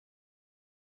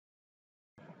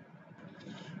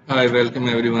Hi, welcome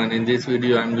everyone. In this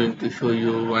video, I'm going to show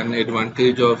you one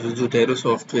advantage of Zotero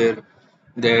software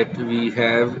that we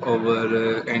have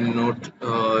over EndNote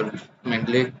or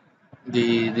Mendeley.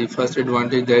 The first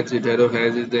advantage that Zotero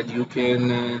has is that you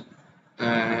can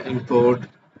import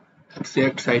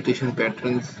exact citation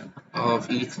patterns of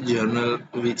each journal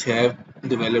which have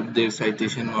developed their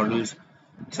citation models,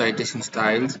 citation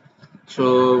styles.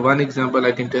 So one example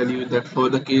I can tell you that for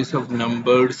the case of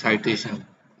numbered citation,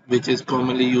 which is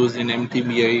commonly used in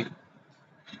MDPI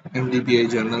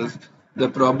journals, the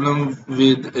problem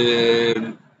with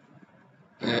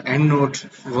EndNote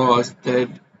was that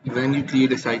when you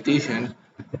create a citation,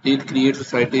 it creates a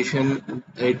citation,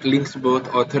 it links both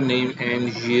author name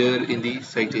and year in the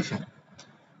citation.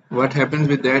 What happens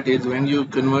with that is when you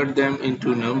convert them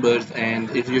into numbers, and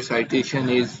if your citation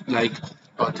is like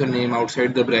author name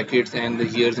outside the brackets and the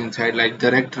years inside, like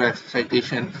direct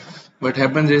citation, what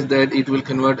happens is that it will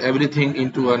convert everything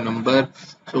into a number.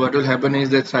 So what will happen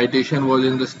is that citation was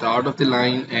in the start of the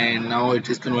line and now it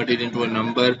is converted into a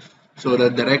number. So the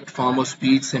direct form of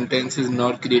speech sentence is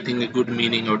not creating a good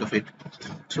meaning out of it.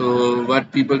 So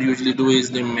what people usually do is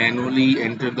they manually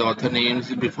enter the author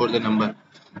names before the number.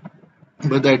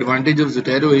 But the advantage of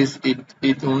Zotero is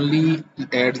it only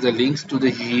adds the links to the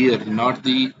year, not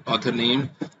the author name,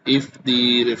 if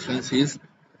the reference is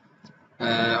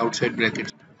outside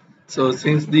brackets. So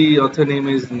since the author name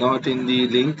is not in the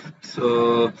link,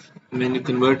 so when you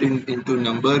convert into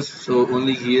numbers, so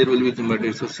only year will be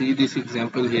converted. So see this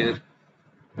example here.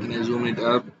 When I zoom it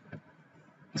up,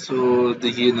 so the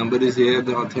year number is here,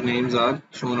 the author names are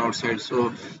shown outside,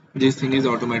 so this thing is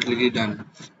automatically done.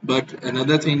 But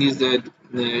another thing is that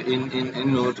in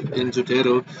EndNote, in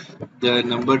Zotero, the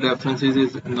number references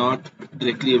is not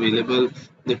directly available.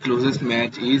 The closest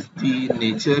match is the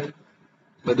nature,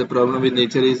 but the problem with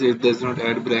nature is it does not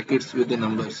add brackets with the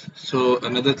numbers. So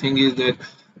another thing is that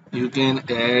you can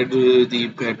add the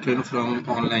pattern from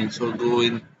online. So go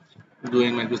in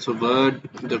Microsoft Word,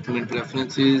 document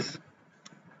preferences,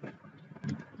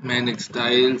 manage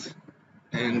styles,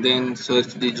 and then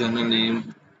search the journal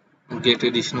name, get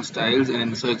additional styles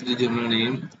and search the journal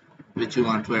name which you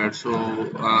want to add. So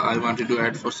I wanted to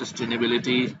add for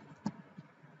sustainability,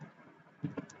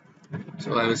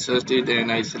 so I searched it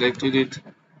and I selected it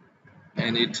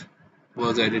and it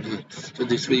was added here. So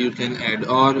this way you can add,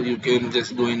 or you can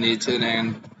just go in nature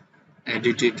and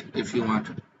edit it if you want.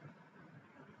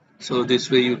 So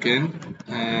this way you can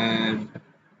add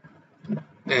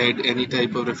any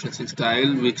type of referencing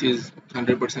style which is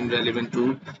 100% relevant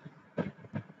to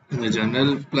the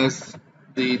journal, plus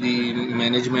the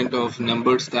management of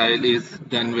numbered style is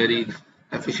done very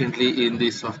efficiently in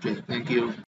this software. Thank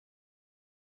you.